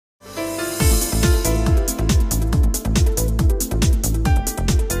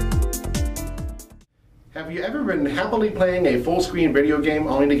Have you ever been happily playing a full-screen video game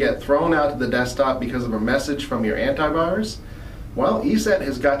only to get thrown out to the desktop because of a message from your antivirus? Well, ESET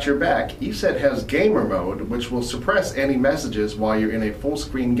has got your back. ESET has gamer mode, which will suppress any messages while you're in a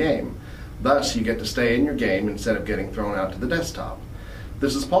full-screen game. Thus, you get to stay in your game instead of getting thrown out to the desktop.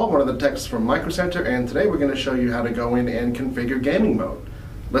 This is Paul, one of the techs from Micro Center, and today we're going to show you how to go in and configure gaming mode.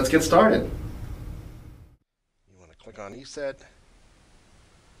 Let's get started. You want to click on ESET,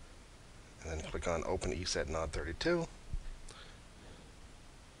 and then click on Open ESET Node 32.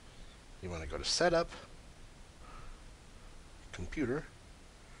 You want to go to Setup, Computer,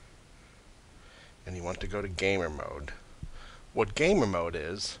 and you want to go to Gamer Mode. What Gamer Mode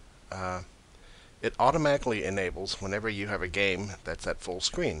is, it automatically enables whenever you have a game that's at full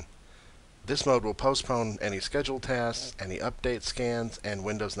screen. This mode will postpone any scheduled tasks, any update scans, and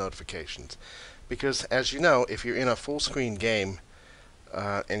Windows notifications. Because, as you know, if you're in a full screen game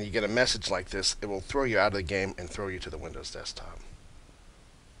and you get a message like this, it will throw you out of the game and throw you to the Windows desktop.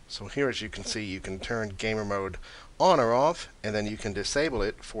 So here, as you can see, you can turn gamer mode on or off, and then you can disable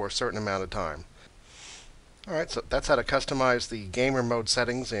it for a certain amount of time. Alright, so that's how to customize the gamer mode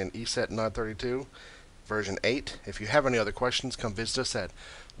settings in ESET Node 32 version 8. If you have any other questions, come visit us at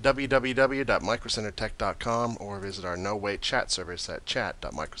www.microcentertech.com or visit our no-wait chat service at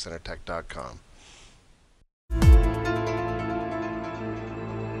chat.microcentertech.com.